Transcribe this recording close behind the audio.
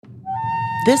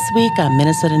This week on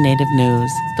Minnesota Native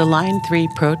News, the Line 3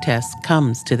 protest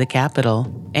comes to the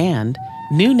Capitol, and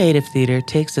New Native Theater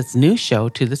takes its new show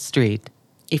to the street.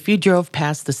 If you drove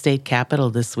past the state capitol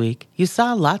this week, you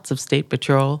saw lots of state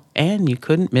patrol, and you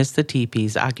couldn't miss the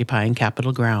teepees occupying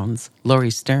Capitol grounds. Lori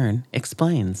Stern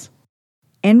explains.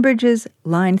 Enbridge's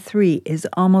Line 3 is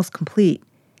almost complete,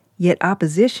 yet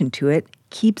opposition to it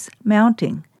keeps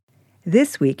mounting.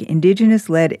 This week,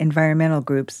 Indigenous-led environmental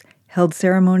groups held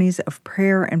ceremonies of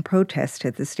prayer and protest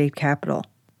at the state capitol.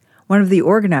 One of the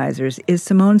organizers is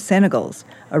Simone Senegals,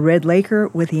 a Red Laker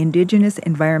with the Indigenous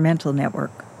Environmental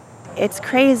Network. It's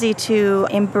crazy to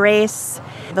embrace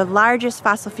the largest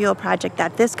fossil fuel project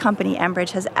that this company,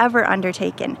 Enbridge, has ever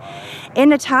undertaken.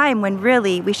 In a time when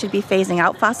really we should be phasing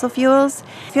out fossil fuels,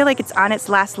 I feel like it's on its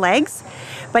last legs.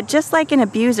 But just like an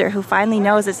abuser who finally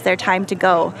knows it's their time to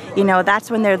go,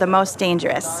 that's when they're the most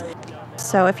dangerous.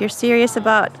 So if you're serious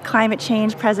about climate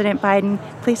change, President Biden,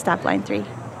 please stop Line 3.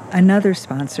 Another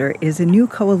sponsor is a new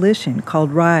coalition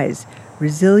called RISE,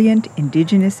 Resilient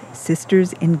Indigenous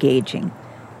Sisters Engaging.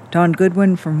 Dawn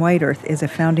Goodwin from White Earth is a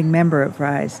founding member of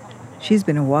RISE. She's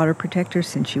been a water protector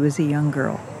since she was a young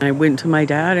girl. I went to my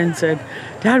dad and said,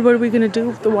 "Dad, what are we going to do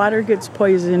if the water gets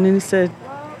poisoned?" And he said,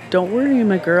 "Don't worry,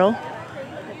 my girl.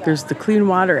 There's the Clean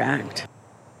Water Act."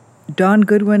 Dawn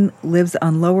Goodwin lives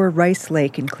on Lower Rice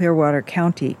Lake in Clearwater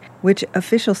County, which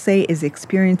officials say is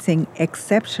experiencing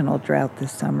exceptional drought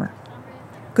this summer.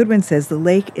 Goodwin says the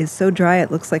lake is so dry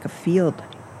it looks like a field.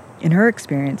 In her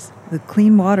experience, the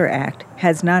Clean Water Act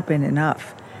has not been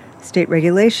enough. State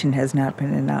regulation has not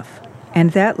been enough.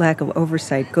 And that lack of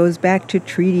oversight goes back to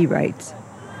treaty rights.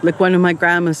 Like one of my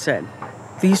grandmas said,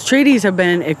 these treaties have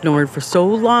been ignored for so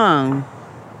long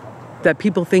that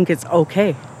people think it's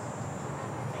okay.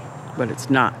 But it's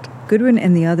not. Goodwin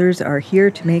and the others are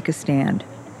here to make a stand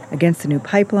against the new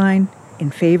pipeline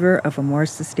in favor of a more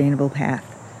sustainable path.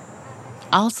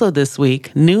 Also this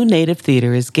week, New Native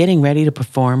Theater is getting ready to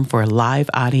perform for a live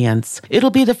audience.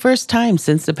 It'll be the first time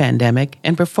since the pandemic,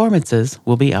 and performances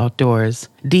will be outdoors.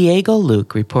 Diego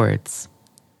Luke reports.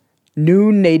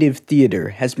 New Native Theater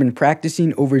has been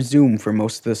practicing over Zoom for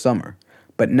most of the summer,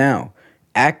 but now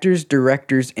actors,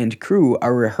 directors, and crew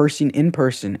are rehearsing in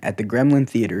person at the Gremlin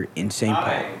Theater in St.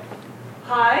 Paul.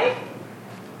 Hi?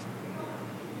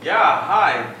 Yeah,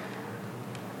 hi.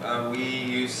 We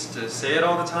used to say it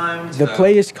all the time. The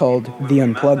play is called The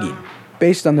Unplugging,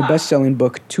 based on the best-selling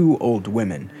book Two Old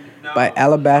Women by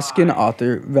Alabaskan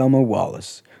author Velma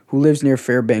Wallace, who lives near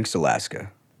Fairbanks,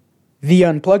 Alaska. The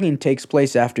Unplugging takes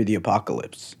place after the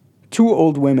apocalypse. Two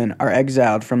old women are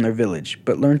exiled from their village,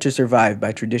 but learn to survive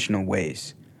by traditional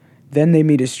ways. Then they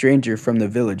meet a stranger from the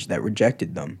village that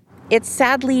rejected them. It's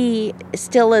sadly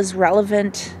still as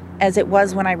relevant as it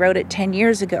was when I wrote it 10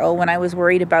 years ago, when I was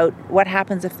worried about what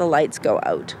happens if the lights go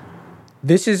out.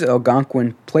 This is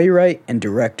Algonquin playwright and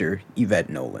director Yvette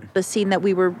Nolan. The scene that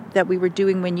we were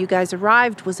doing when you guys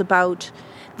arrived was about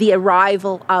the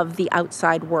arrival of the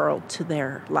outside world to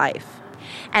their life.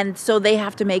 And so they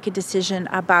have to make a decision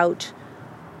about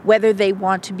whether they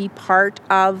want to be part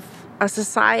of a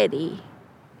society.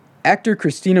 Actor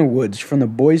Christina Woods from the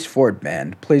Boys Ford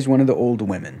Band plays one of the old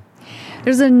women.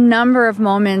 There's a number of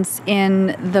moments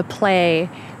in the play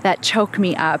that choke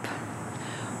me up.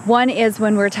 One is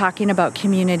when we're talking about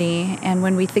community and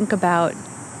when we think about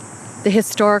the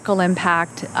historical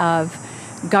impact of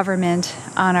government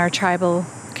on our tribal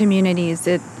communities.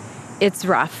 It's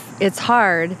rough, it's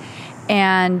hard.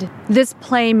 And this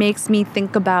play makes me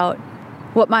think about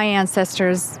what my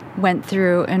ancestors went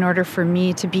through in order for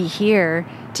me to be here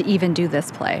to even do this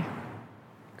play.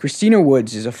 Christina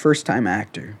Woods is a first-time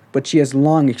actor, but she has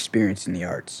long experience in the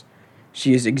arts.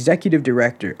 She is executive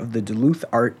director of the Duluth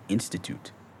Art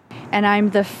Institute. And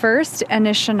I'm the first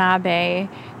Anishinaabe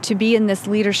to be in this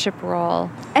leadership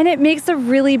role. And it makes a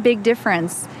really big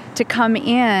difference to come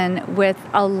in with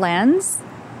a lens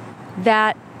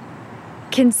that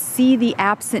can see the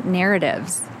absent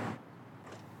narratives.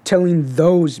 Telling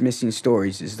those missing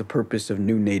stories is the purpose of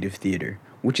New Native Theater,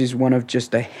 which is one of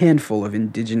just a handful of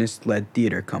Indigenous-led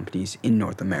theater companies in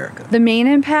North America. The main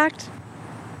impact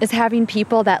is having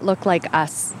people that look like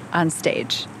us on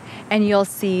stage. And you'll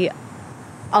see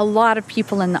a lot of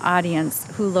people in the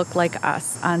audience who look like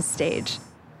us on stage.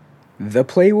 The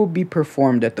play will be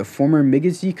performed at the former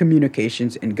Migizi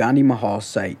Communications and Gandhi Mahal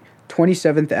site,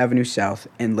 27th Avenue South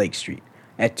and Lake Street,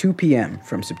 at 2 p.m.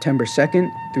 from September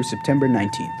 2nd through September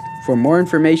 19th. For more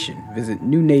information, visit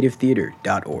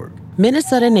newnativetheater.org.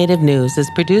 Minnesota Native News is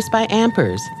produced by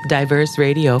Ampers, diverse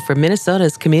radio for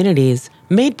Minnesota's communities,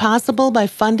 made possible by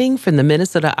funding from the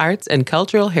Minnesota Arts and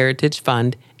Cultural Heritage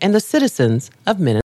Fund and the citizens of Minnesota.